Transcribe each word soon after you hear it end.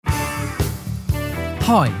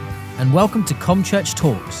Hi, and welcome to ComChurch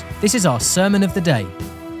Talks. This is our sermon of the day.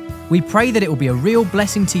 We pray that it will be a real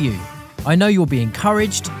blessing to you. I know you'll be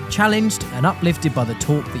encouraged, challenged, and uplifted by the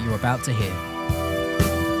talk that you're about to hear.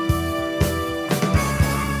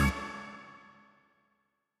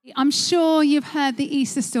 I'm sure you've heard the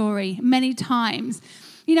Easter story many times,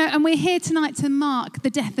 and we're here tonight to mark the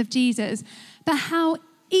death of Jesus. But how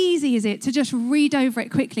easy is it to just read over it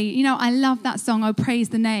quickly? I love that song, "Oh, Praise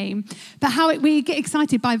the Name." But we get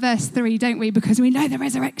excited by verse 3, don't we? Because we know the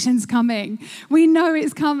resurrection's coming. We know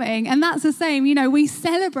it's coming. And that's the same. We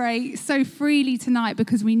celebrate so freely tonight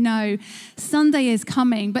because we know Sunday is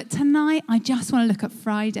coming. But tonight, I just want to look at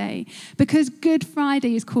Friday, because Good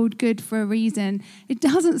Friday is called good for a reason. It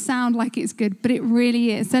doesn't sound like it's good, but it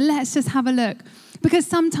really is. So let's just have a look. Because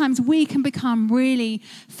sometimes we can become really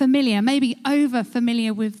familiar, maybe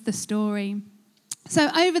over-familiar with the story.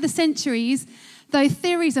 So over the centuries, though,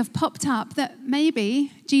 theories have popped up that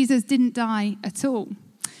maybe Jesus didn't die at all.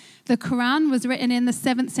 The Quran was written in the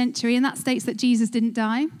 7th century, and that states that Jesus didn't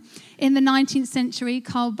die. In the 19th century,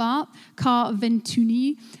 Karl Barth, Karl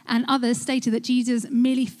Venturi, and others stated that Jesus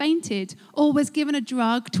merely fainted or was given a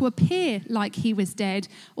drug to appear like he was dead,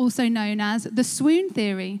 also known as the swoon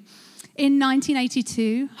theory. In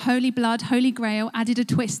 1982, Holy Blood, Holy Grail added a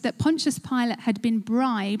twist that Pontius Pilate had been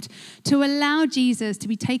bribed to allow Jesus to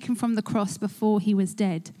be taken from the cross before he was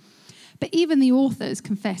dead. But even the authors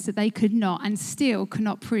confessed that they could not and still could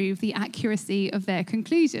not prove the accuracy of their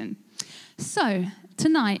conclusion. So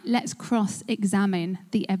tonight, let's cross-examine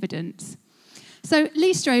the evidence. So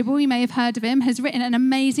Lee Strobel, you may have heard of him, has written an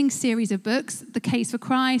amazing series of books: The Case for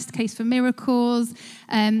Christ, Case for Miracles,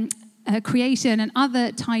 Creation, and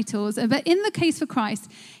other titles. But in The Case for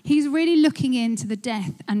Christ, he's really looking into the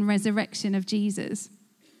death and resurrection of Jesus.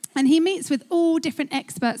 And he meets with all different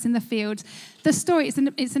experts in the field. The story,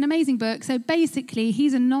 it's an amazing book. So basically,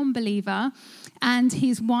 he's a non-believer, and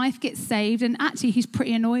his wife gets saved, and actually he's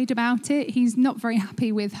pretty annoyed about it. He's not very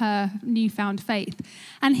happy with her newfound faith.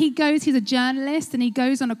 And he's a journalist, and he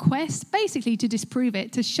goes on a quest basically to disprove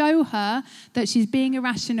it, to show her that she's being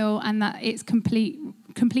irrational and that it's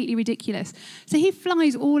completely ridiculous. So he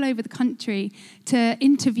flies all over the country to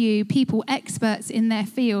interview people, experts in their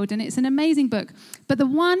field, and it's an amazing book. But the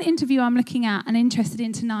one interview I'm looking at and interested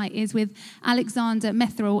in tonight is with Alexander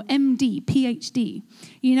Metherell, MD, PhD.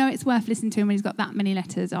 It's worth listening to him when he's got that many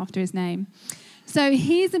letters after his name. So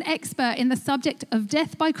he's an expert in the subject of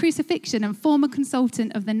death by crucifixion and former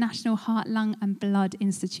consultant of the National Heart, Lung and Blood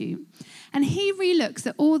Institute. And he relooks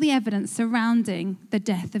at all the evidence surrounding the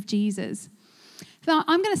death of Jesus. So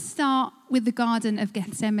I'm going to start with the Garden of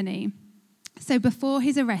Gethsemane. So before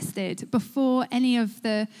he's arrested, before any of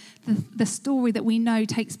the story that we know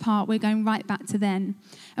takes part, we're going right back to then.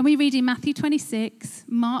 And we read in Matthew 26,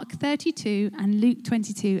 Mark 32, and Luke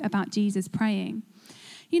 22 about Jesus praying.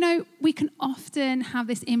 We can often have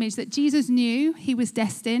this image that Jesus knew he was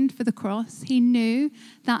destined for the cross. He knew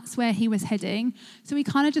that's where he was heading. So he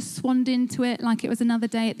kind of just swanned into it like it was another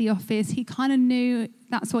day at the office. He kind of knew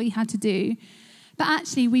that's what he had to do. But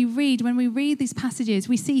actually, when we read these passages,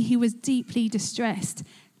 we see he was deeply distressed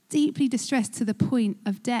to the point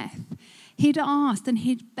of death. He'd asked and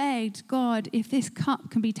he'd begged God, if this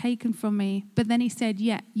cup can be taken from me. But then he said,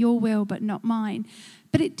 yeah, your will, but not mine.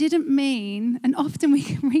 But it didn't mean, and often we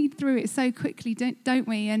can read through it so quickly, don't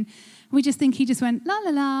we? And we just think he just went, la,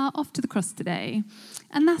 la, la, off to the cross today.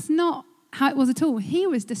 And that's not how it was at all. He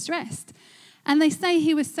was distressed. And they say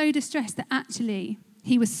he was so distressed that actually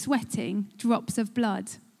he was sweating drops of blood.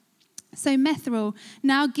 So Metherell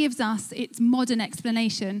now gives us its modern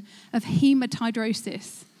explanation of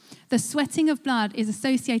hematidrosis. The sweating of blood is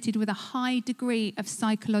associated with a high degree of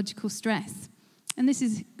psychological stress. And this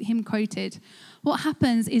is him quoted. What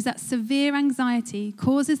happens is that severe anxiety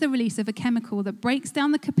causes the release of a chemical that breaks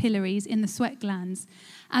down the capillaries in the sweat glands.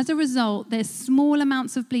 As a result, there's small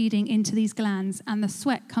amounts of bleeding into these glands, and the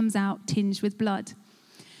sweat comes out tinged with blood.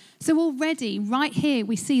 So already, right here,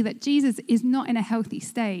 we see that Jesus is not in a healthy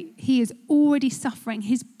state. He is already suffering.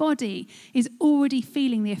 His body is already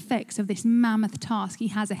feeling the effects of this mammoth task he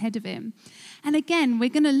has ahead of him. And again, we're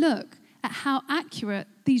going to look at how accurate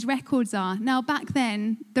these records are. Now, back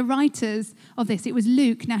then, the writers of this, it was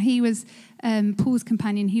Luke. Now, he was Paul's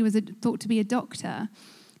companion. He was thought to be a doctor.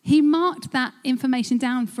 He marked that information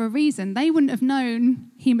down for a reason. They wouldn't have known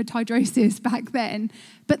hematidrosis back then,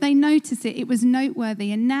 but they noticed it. It was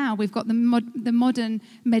noteworthy, and now we've got the modern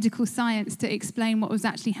medical science to explain what was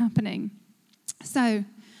actually happening. So,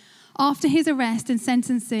 after his arrest and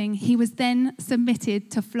sentencing, he was then submitted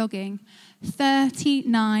to flogging,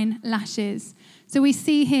 39 lashes. So we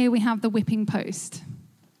see here we have the whipping post.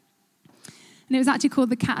 And it was actually called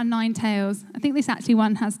The Cat o' Nine Tails. I think this actually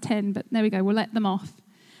one has 10, but there we go, we'll let them off.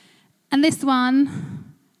 And this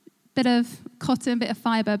one, bit of cotton, bit of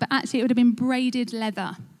fibre, but actually it would have been braided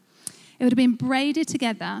leather. It would have been braided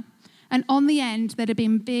together, and on the end there'd have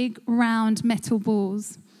been big round metal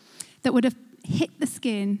balls that would have hit the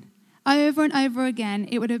skin over and over again.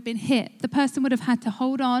 It would have been hit. The person would have had to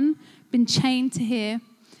hold on, been chained to here,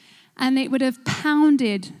 and it would have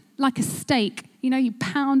pounded like a steak. You know, you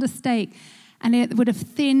pound a steak, and it would have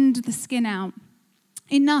thinned the skin out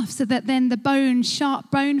enough so that then the bone,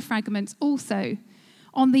 sharp bone fragments also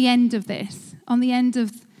on the end of this, on the end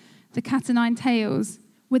of the cat o' nine tails,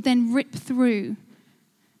 would then rip through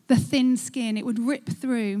the thin skin. It would rip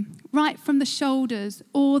through right from the shoulders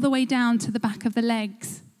all the way down to the back of the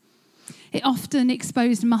legs. It often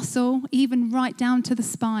exposed muscle, even right down to the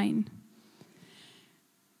spine.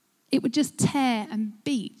 It would just tear and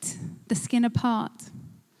beat the skin apart.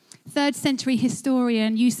 3rd century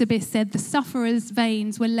historian Eusebius said the sufferer's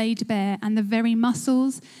veins were laid bare and the very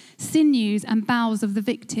muscles, sinews and bowels of the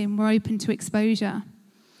victim were open to exposure.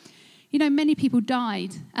 You know, many people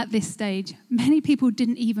died at this stage. Many people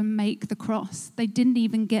didn't even make the cross. They didn't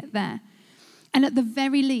even get there. And at the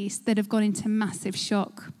very least, they'd have gone into massive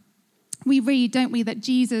shock. We read, don't we, that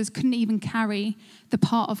Jesus couldn't even carry the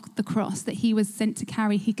part of the cross that he was sent to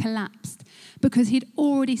carry. He collapsed because he'd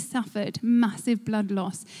already suffered massive blood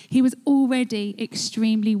loss. He was already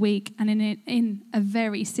extremely weak and in a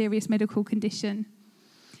very serious medical condition.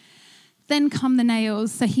 Then come the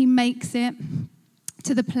nails. So he makes it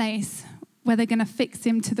to the place where they're going to fix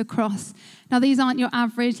him to the cross. Now, these aren't your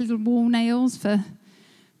average little wall nails for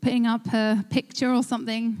putting up a picture or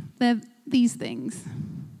something. They're these things.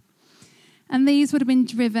 And these would have been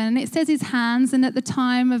driven. It says his hands, and at the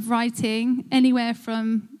time of writing, anywhere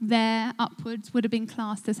from there upwards would have been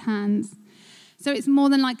classed as hands. So it's more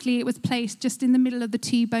than likely it was placed just in the middle of the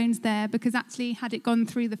 2 bones there, because actually had it gone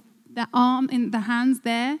through the arm in the hands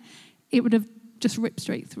there, it would have just ripped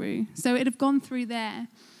straight through. So it'd have gone through there.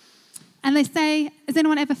 And they say, has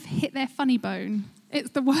anyone ever hit their funny bone? It's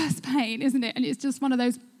the worst pain, isn't it? And it's just one of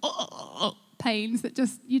those pains that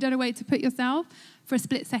just, you don't know where to put yourself for a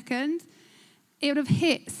split second. It would have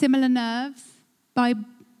hit similar nerves by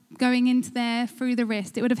going into there through the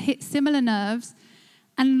wrist. It would have hit similar nerves,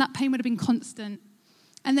 and that pain would have been constant.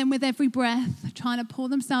 And then with every breath, trying to pull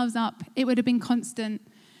themselves up, it would have been constant.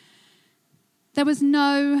 There was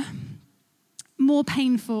no more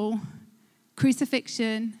painful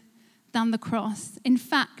crucifixion than the cross. In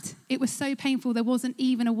fact, it was so painful there wasn't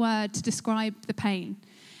even a word to describe the pain.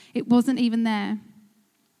 It wasn't even there.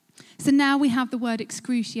 So now we have the word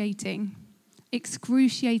excruciating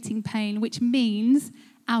pain, which means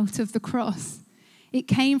out of the cross. It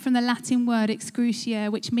came from the Latin word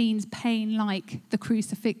excrucia, which means pain like the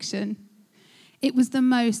crucifixion. It was the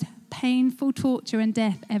most painful torture and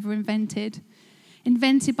death ever invented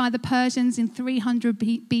by the Persians in 300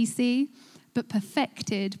 BC, but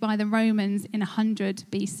perfected by the Romans in 100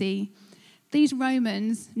 BC. These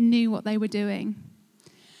Romans knew what they were doing.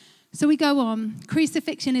 So we go on.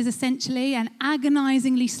 Crucifixion is essentially an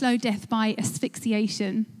agonizingly slow death by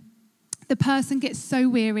asphyxiation. The person gets so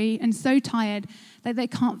weary and so tired that they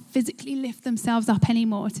can't physically lift themselves up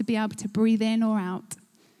anymore to be able to breathe in or out.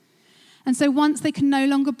 And so once they can no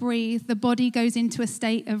longer breathe, the body goes into a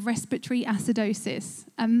state of respiratory acidosis,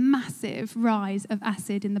 a massive rise of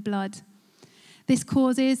acid in the blood. This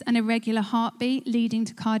causes an irregular heartbeat, leading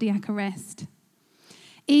to cardiac arrest.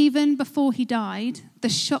 Even before he died, the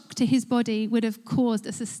shock to his body would have caused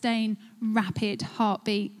a sustained, rapid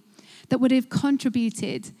heartbeat that would have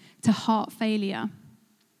contributed to heart failure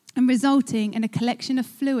and resulting in a collection of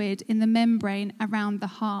fluid in the membrane around the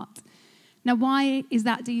heart. Now, why is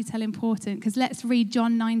that detail important? Because let's read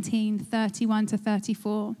John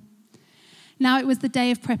 19:31-34. Now it was the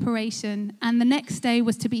day of preparation, and the next day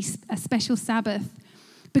was to be a special Sabbath.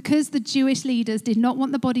 Because the Jewish leaders did not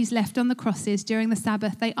want the bodies left on the crosses during the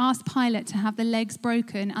Sabbath, they asked Pilate to have the legs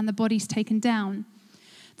broken and the bodies taken down.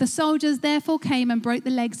 The soldiers therefore came and broke the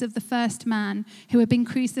legs of the first man who had been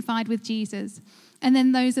crucified with Jesus, and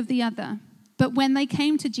then those of the other. But when they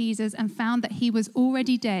came to Jesus and found that he was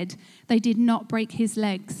already dead, they did not break his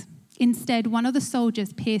legs. Instead, one of the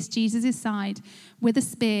soldiers pierced Jesus' side with a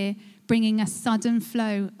spear, bringing a sudden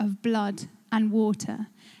flow of blood and water.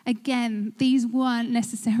 Again, these weren't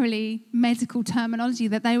necessarily medical terminology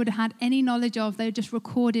that they would have had any knowledge of. They were just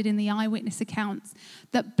recorded in the eyewitness accounts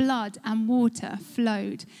that blood and water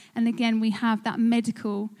flowed. And again, we have that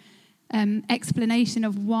medical explanation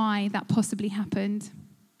of why that possibly happened.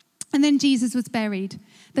 And then Jesus was buried.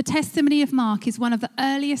 The testimony of Mark is one of the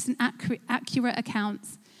earliest and accurate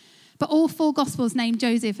accounts. But all four Gospels name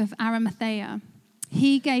Joseph of Arimathea.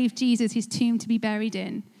 He gave Jesus his tomb to be buried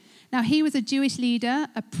in. Now, he was a Jewish leader,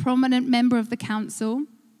 a prominent member of the council,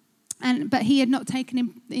 but he had not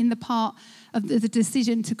taken in the part of the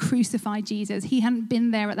decision to crucify Jesus. He hadn't been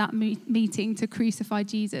there at that meeting to crucify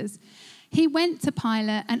Jesus. He went to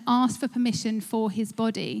Pilate and asked for permission for his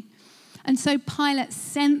body. And so Pilate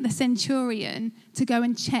sent the centurion to go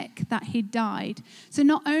and check that he'd died. So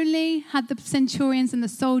not only had the centurions and the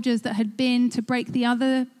soldiers that had been to break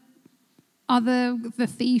the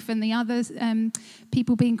thief and the other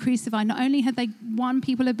people being crucified, not only had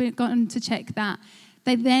people had gone to check that,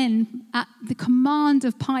 they then, at the command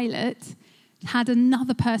of Pilate, had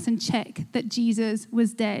another person check that Jesus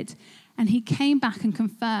was dead. And he came back and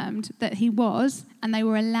confirmed that he was, and they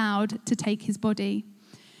were allowed to take his body.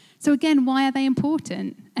 So again, why are they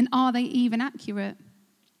important? And are they even accurate?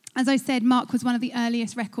 As I said, Mark was one of the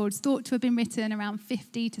earliest records, thought to have been written around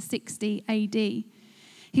 50 to 60 AD.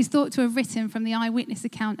 He's thought to have written from the eyewitness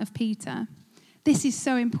account of Peter. This is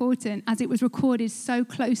so important as it was recorded so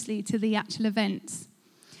closely to the actual events.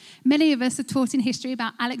 Many of us are taught in history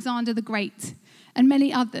about Alexander the Great and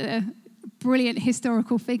many other brilliant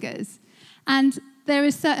historical figures. And there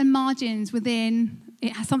are certain margins within,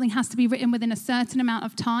 something has to be written within a certain amount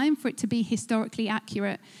of time for it to be historically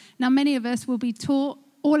accurate. Now, many of us will be taught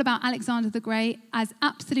all about Alexander the Great as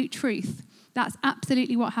absolute truth. That's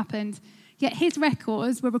absolutely what happened. Yet his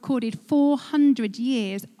records were recorded 400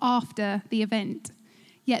 years after the event.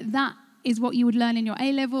 Yet that is what you would learn in your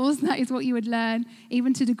A-levels. That is what you would learn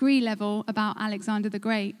even to degree level about Alexander the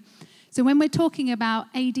Great. So when we're talking about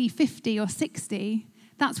AD 50 or 60,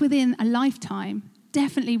 that's within a lifetime,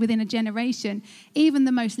 definitely within a generation. Even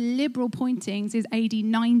the most liberal pointings is AD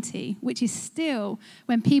 90, which is still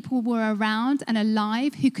when people were around and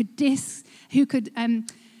alive who could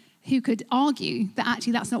argue that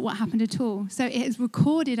actually that's not what happened at all. So it is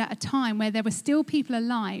recorded at a time where there were still people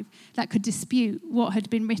alive that could dispute what had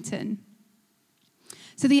been written.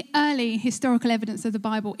 So the early historical evidence of the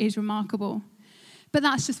Bible is remarkable. But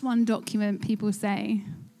that's just one document, people say.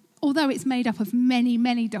 Although it's made up of many,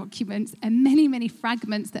 many documents and many, many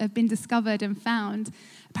fragments that have been discovered and found.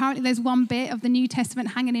 Apparently there's one bit of the New Testament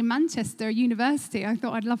hanging in Manchester University. I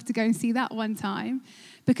thought I'd love to go and see that one time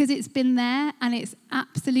because it's been there and it's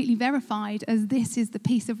absolutely verified as this is the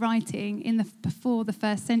piece of writing before the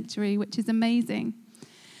first century, which is amazing.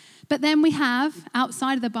 But then we have,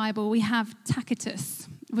 outside of the Bible, we have Tacitus.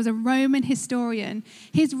 He was a Roman historian.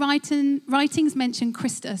 His writings mention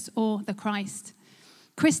Christus or the Christ.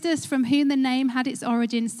 Christus, from whom the name had its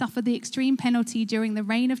origin, suffered the extreme penalty during the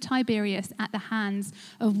reign of Tiberius at the hands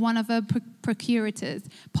of one of her procurators,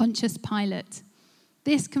 Pontius Pilate.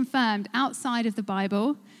 This confirmed outside of the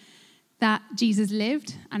Bible that Jesus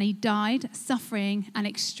lived and he died suffering an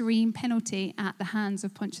extreme penalty at the hands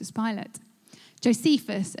of Pontius Pilate.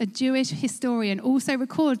 Josephus, a Jewish historian, also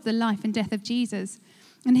records the life and death of Jesus,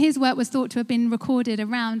 and his work was thought to have been recorded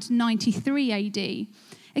around 93 AD.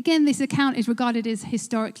 Again, this account is regarded as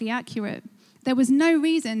historically accurate. There was no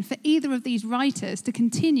reason for either of these writers to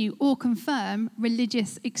continue or confirm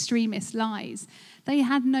religious extremist lies. They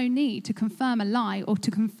had no need to confirm a lie or to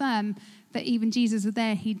confirm that even Jesus was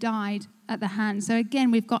there, he died at the hand. So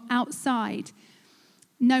again, we've got outside,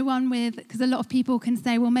 no one because a lot of people can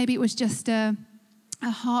say, well, maybe it was just a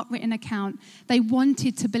heart-written account. They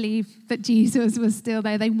wanted to believe that Jesus was still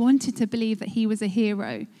there. They wanted to believe that he was a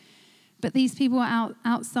hero. But these people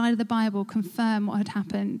outside of the Bible confirm what had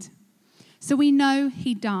happened. So we know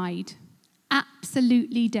he died,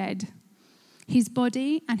 absolutely dead. His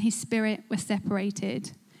body and his spirit were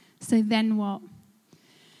separated. So then what?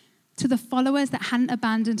 To the followers that hadn't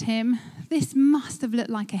abandoned him, this must have looked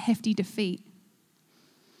like a hefty defeat.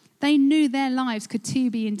 They knew their lives could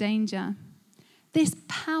too be in danger. This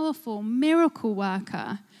powerful miracle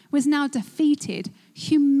worker was now defeated,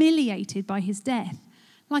 humiliated by his death.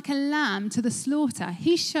 Like a lamb to the slaughter,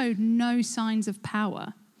 he showed no signs of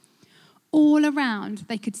power. All around,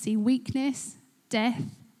 they could see weakness, death,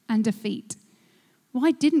 and defeat.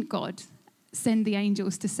 Why didn't God send the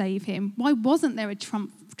angels to save him? Why wasn't there a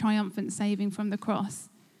triumphant saving from the cross?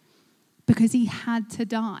 Because he had to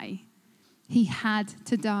die. He had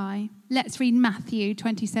to die. Let's read Matthew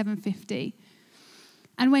 27:50.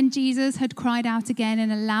 And when Jesus had cried out again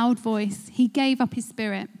in a loud voice, he gave up his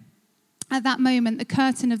spirit. At that moment, the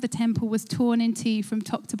curtain of the temple was torn in two from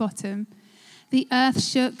top to bottom. The earth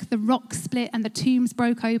shook, the rocks split, and the tombs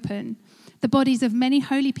broke open. The bodies of many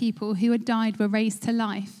holy people who had died were raised to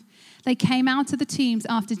life. They came out of the tombs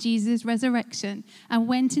after Jesus' resurrection and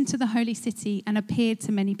went into the holy city and appeared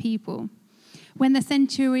to many people. When the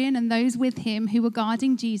centurion and those with him who were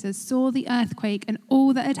guarding Jesus saw the earthquake and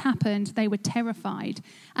all that had happened, they were terrified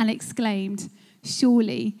and exclaimed,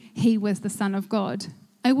 "Surely he was the Son of God."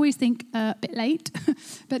 I always think a bit late,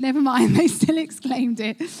 but never mind, they still exclaimed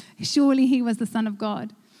it. Surely he was the Son of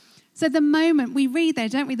God. So the moment we read there,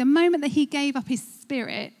 don't we? The moment that he gave up his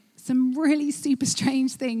spirit, some really super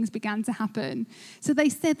strange things began to happen. So they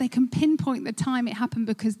said they can pinpoint the time it happened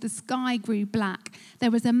because the sky grew black.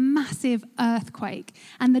 There was a massive earthquake,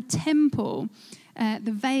 and the temple,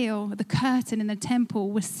 the veil, the curtain in the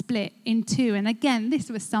temple was split in two. And again,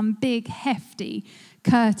 this was some big, hefty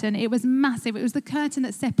curtain. It was massive. It was the curtain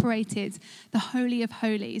that separated the Holy of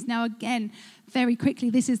Holies. Now, again, very quickly,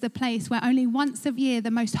 this is the place where only once a year the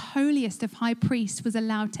most holiest of high priests was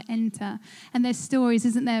allowed to enter. And there's stories,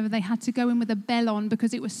 isn't there, where they had to go in with a bell on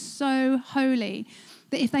because it was so holy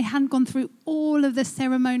that if they hadn't gone through all of the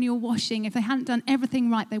ceremonial washing, if they hadn't done everything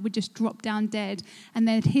right, they would just drop down dead, and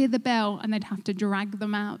they'd hear the bell and they'd have to drag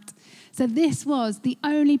them out. So this was the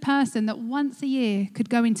only person that once a year could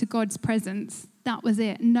go into God's presence. That was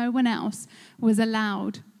it. No one else was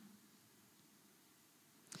allowed.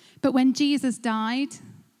 But when Jesus died,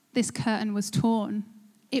 this curtain was torn.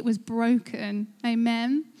 It was broken.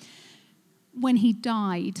 Amen. When he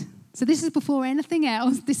died. So this is before anything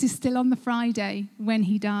else. This is still on the Friday when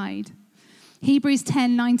he died. Hebrews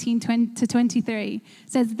 10:19-23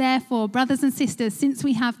 says, "Therefore, brothers and sisters, since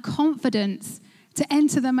we have confidence to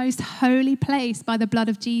enter the most holy place by the blood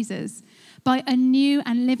of Jesus, by a new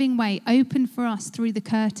and living way opened for us through the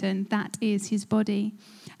curtain, that is his body.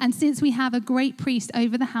 And since we have a great priest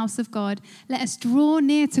over the house of God, let us draw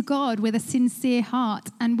near to God with a sincere heart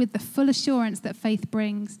and with the full assurance that faith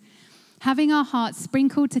brings, having our hearts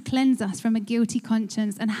sprinkled to cleanse us from a guilty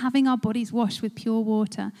conscience and having our bodies washed with pure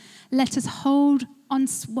water. Let us hold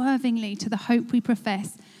unswervingly to the hope we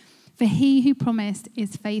profess, for he who promised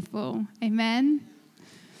is faithful." Amen.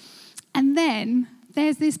 And then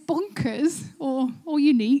there's this bonkers or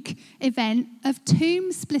unique event of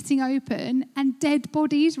tombs splitting open and dead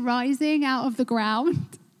bodies rising out of the ground.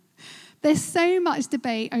 There's so much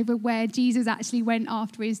debate over where Jesus actually went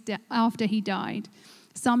after he died.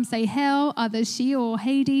 Some say hell, others Sheol or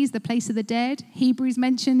Hades, the place of the dead. Hebrews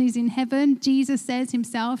mention he's in heaven. Jesus says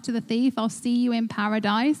himself to the thief, "I'll see you in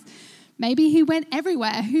paradise." Maybe he went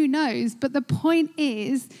everywhere, who knows? But the point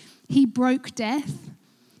is, he broke death.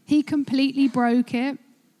 He completely broke it.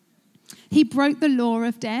 He broke the law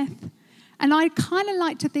of death. And I kind of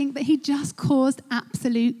like to think that he just caused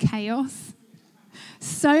absolute chaos.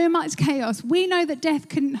 So much chaos. We know that death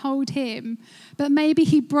couldn't hold him, but maybe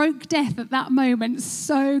he broke death at that moment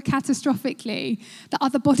so catastrophically that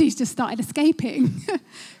other bodies just started escaping.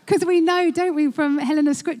 Because we know, don't we, from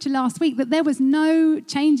Helena's scripture last week, that there was no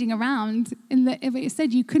changing around. It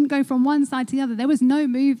said you couldn't go from one side to the other. There was no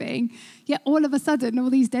moving. Yet all of a sudden, all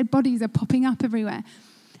these dead bodies are popping up everywhere.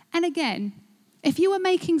 And again, if you were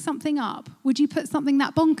making something up, would you put something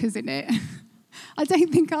that bonkers in it? I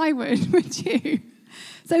don't think I would you?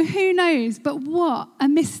 So who knows? But what a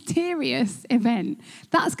mysterious event.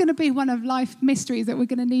 That's going to be one of life mysteries that we're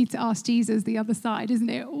going to need to ask Jesus the other side, isn't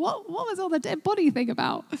it? What was all the dead body thing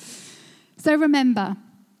about? So remember,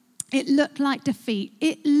 it looked like defeat.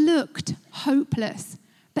 It looked hopeless.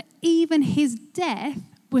 But even his death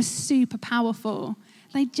was super powerful.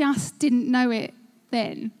 They just didn't know it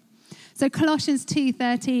then. So Colossians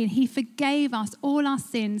 2:13, he forgave us all our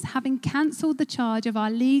sins, having cancelled the charge of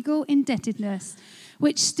our legal indebtedness,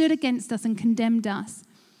 which stood against us and condemned us.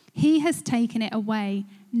 He has taken it away,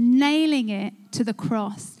 nailing it to the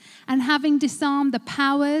cross. And having disarmed the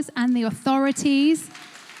powers and the authorities,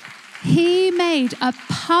 he made a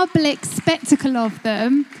public spectacle of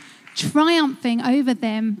them, triumphing over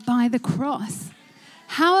them by the cross.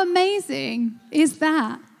 How amazing is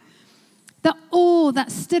that? That all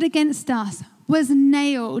that stood against us was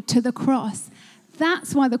nailed to the cross.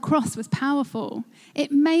 That's why the cross was powerful.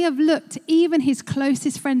 It may have looked to even his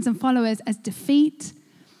closest friends and followers as defeat,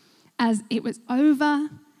 as it was over,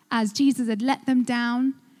 as Jesus had let them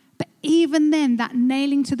down. But even then, that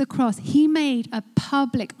nailing to the cross, he made a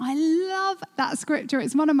public, I love that scripture,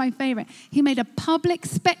 it's one of my favorite. He made a public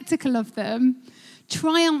spectacle of them,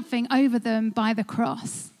 triumphing over them by the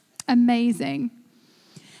cross. Amazing.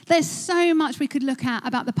 There's so much we could look at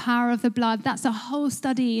about the power of the blood. That's a whole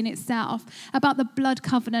study in itself, about the blood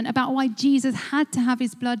covenant, about why Jesus had to have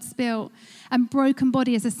his blood spilt and broken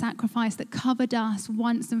body as a sacrifice that covered us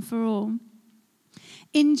once and for all.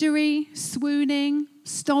 Injury, swooning,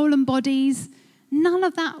 stolen bodies, none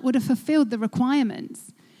of that would have fulfilled the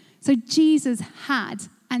requirements. So Jesus had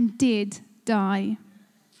and did die.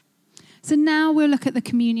 So now we'll look at the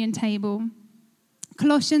communion table.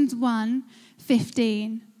 Colossians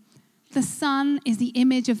 1:15. The Son is the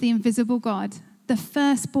image of the invisible God, the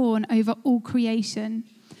firstborn over all creation.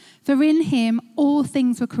 For in him all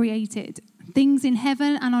things were created, things in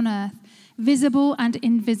heaven and on earth, visible and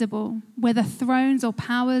invisible, whether thrones or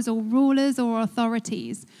powers or rulers or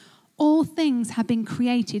authorities. All things have been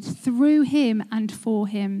created through him and for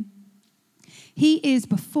him. He is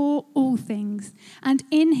before all things, and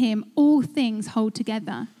in him all things hold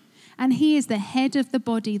together. And he is the head of the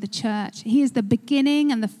body, the church. He is the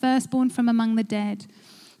beginning and the firstborn from among the dead,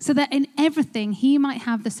 so that in everything he might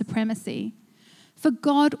have the supremacy. For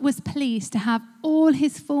God was pleased to have all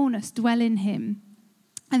his fullness dwell in him,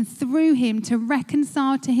 and through him to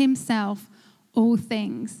reconcile to himself all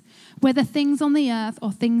things, whether things on the earth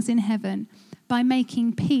or things in heaven, by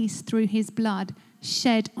making peace through his blood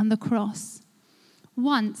shed on the cross.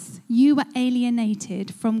 Once you were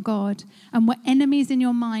alienated from God and were enemies in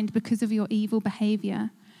your mind because of your evil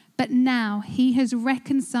behavior, but now he has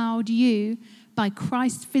reconciled you by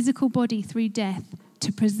Christ's physical body through death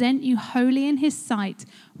to present you holy in his sight,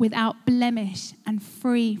 without blemish and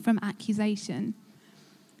free from accusation.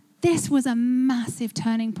 This was a massive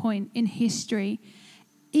turning point in history.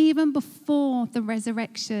 Even before the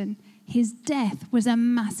resurrection, his death was a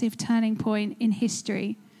massive turning point in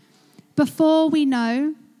history. Before we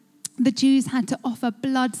know, the Jews had to offer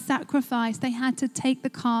blood sacrifice. They had to take the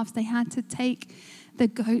calves, they had to take the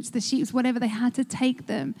goats, the sheep, whatever, they had to take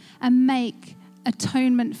them and make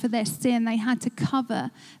atonement for their sin. They had to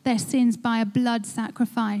cover their sins by a blood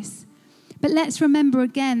sacrifice. But let's remember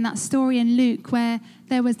again that story in Luke where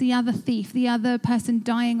there was the other thief, the other person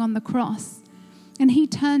dying on the cross. And he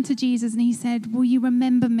turned to Jesus and he said, "Will you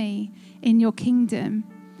remember me in your kingdom?"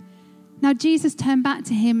 Now Jesus turned back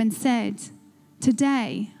to him and said,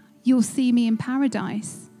 "Today you'll see me in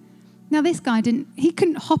paradise." Now this guy he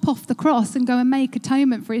couldn't hop off the cross and go and make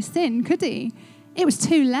atonement for his sin, could he? It was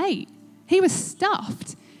too late. He was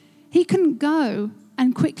stuffed. He couldn't go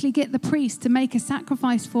and quickly get the priest to make a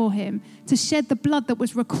sacrifice for him, to shed the blood that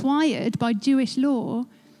was required by Jewish law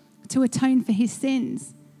to atone for his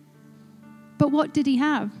sins. But what did he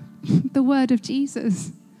have? The word of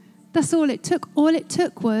Jesus. That's all it took. All it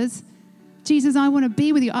took was, "Jesus, I want to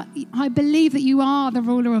be with you. I believe that you are the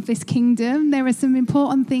ruler of this kingdom. There are some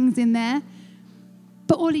important things in there."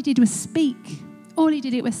 But all he did was speak. All he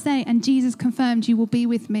did was say, and Jesus confirmed, "You will be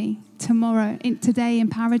with me today in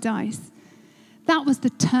paradise." That was the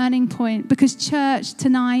turning point, because church,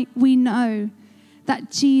 tonight we know that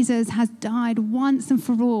Jesus has died once and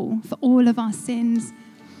for all of our sins.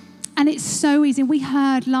 And it's so easy. We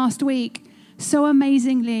heard last week so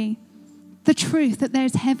amazingly the truth that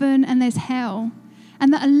there's heaven and there's hell,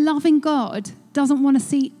 and that a loving God doesn't want to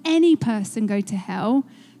see any person go to hell.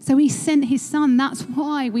 So he sent his son. That's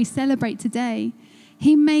why we celebrate today.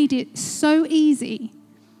 He made it so easy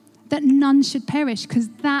that none should perish, because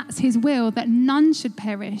that's his will, that none should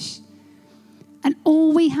perish. And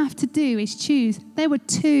all we have to do is choose. There were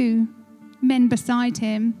two men beside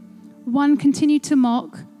him. One continued to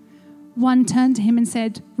mock. One turned to him and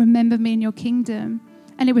said, "Remember me in your kingdom."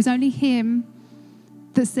 And it was only him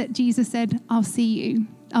that Jesus said, "I'll see you.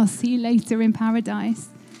 I'll see you later in paradise."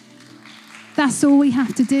 That's all we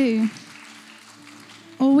have to do.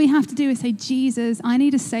 All we have to do is say, "Jesus, I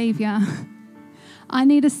need a savior. I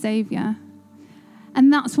need a savior."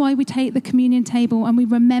 And that's why we take the communion table and we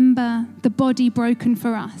remember the body broken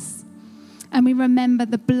for us. And we remember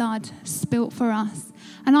the blood spilt for us.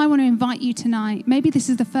 And I want to invite you tonight. Maybe this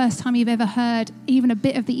is the first time you've ever heard even a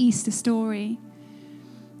bit of the Easter story.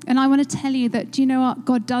 And I want to tell you that, do you know what?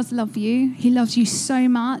 God does love you. He loves you so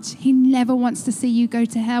much. He never wants to see you go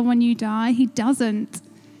to hell when you die. He doesn't.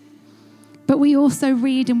 But we also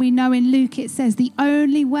read and we know in Luke it says the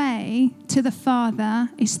only way to the Father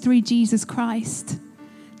is through Jesus Christ.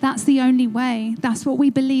 That's the only way. That's what we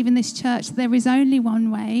believe in this church. There is only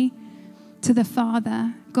one way to the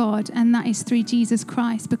Father, God, and that is through Jesus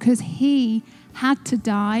Christ, because he had to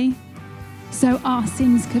die so our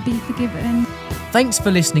sins could be forgiven. Thanks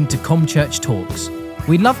for listening to ComChurch Talks.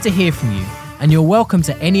 We'd love to hear from you, and you're welcome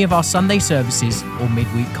to any of our Sunday services or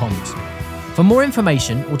midweek comms. For more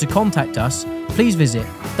information or to contact us, please visit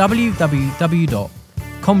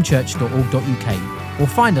www.comchurch.org.uk or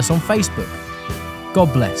find us on Facebook.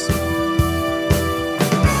 God bless.